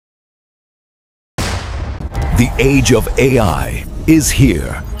The age of AI is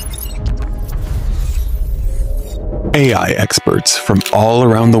here. AI experts from all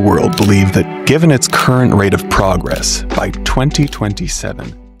around the world believe that given its current rate of progress, by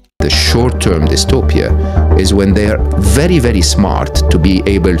 2027, the short-term dystopia is when they are very, very smart to be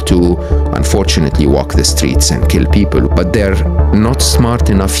able to, unfortunately, walk the streets and kill people, but they're not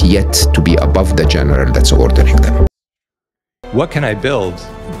smart enough yet to be above the general that's ordering them. What can I build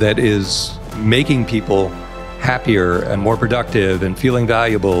that is making people happier and more productive and feeling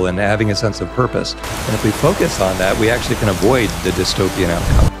valuable and having a sense of purpose? And if we focus on that, we actually can avoid the dystopian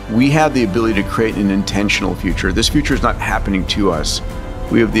outcome. We have the ability to create an intentional future. This future is not happening to us.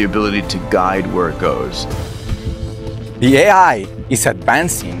 We have the ability to guide where it goes. The AI is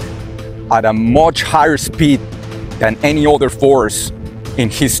advancing at a much higher speed than any other force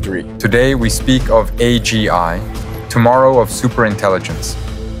in history. Today we speak of AGI, tomorrow of superintelligence,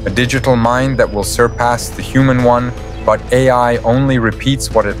 a digital mind that will surpass the human one, but AI only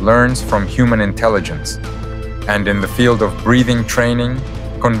repeats what it learns from human intelligence. And in the field of breathing training,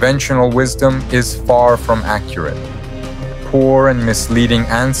 conventional wisdom is far from accurate. Poor and misleading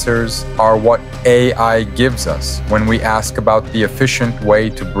answers are what AI gives us when we ask about the efficient way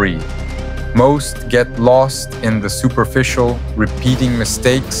to breathe. Most get lost in the superficial, repeating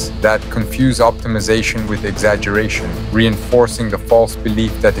mistakes that confuse optimization with exaggeration, reinforcing the false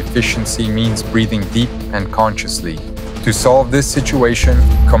belief that efficiency means breathing deep and consciously. To solve this situation,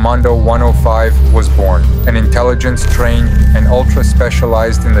 Comando 105 was born, an intelligence trained and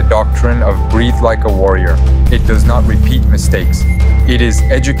ultra-specialized in the doctrine of breathe like a warrior. It does not repeat mistakes. It is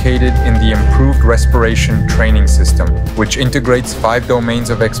educated in the Improved Respiration Training System, which integrates 5 domains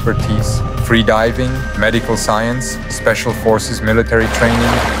of expertise: free diving, medical science, special forces military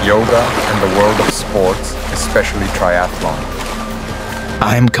training, yoga, and the world of sports, especially triathlon.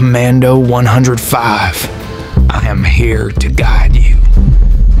 I am Comando 105. I am here to guide you.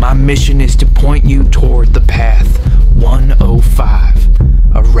 My mission is to point you toward the path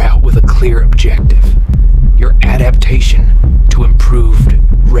 105, a route with a clear objective: your adaptation to improved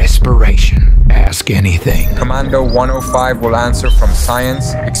respiration. Ask anything. Comando 105 will answer from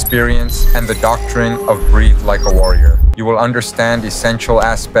science, experience, and the doctrine of breathe like a warrior. You will understand essential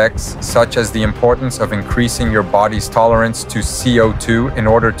aspects such as the importance of increasing your body's tolerance to CO2 in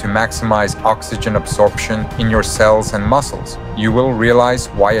order to maximize oxygen absorption in your cells and muscles. You will realize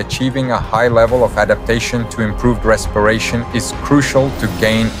why achieving a high level of adaptation to improved respiration is crucial to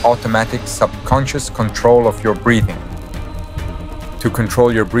gain automatic subconscious control of your breathing. To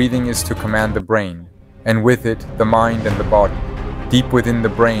control your breathing is to command the brain, and with it, the mind and the body. Deep within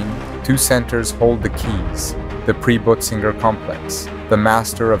the brain, 2 centers hold the keys: the pre-Bötzinger complex, the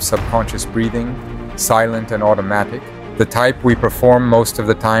master of subconscious breathing, silent and automatic, the type we perform most of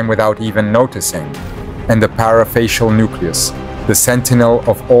the time without even noticing, and the parafacial nucleus, the sentinel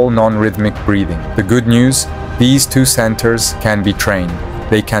of all non-rhythmic breathing. The good news, these 2 centers can be trained.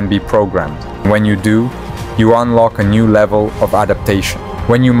 They can be programmed. When you do, you unlock a new level of adaptation.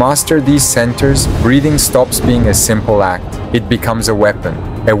 When you master these centers, breathing stops being a simple act. It becomes a weapon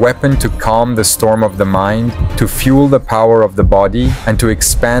to calm the storm of the mind, to fuel the power of the body, and to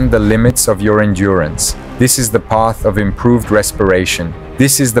expand the limits of your endurance. This is the path of improved respiration.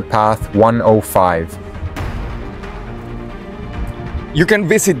 This is the path 105. You can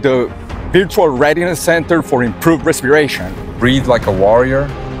visit the Virtual Readiness Center for Improved Respiration. Breathe like a warrior,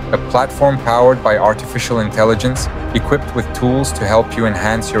 a platform powered by artificial intelligence, equipped with tools to help you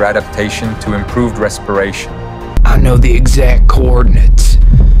enhance your adaptation to improved respiration. I know the exact coordinates.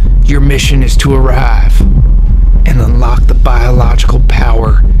 Your mission is to arrive and unlock the biological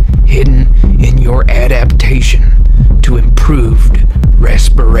power hidden in your adaptation to improved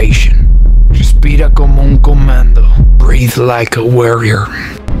respiration. Respira como un comando. Breathe like a warrior.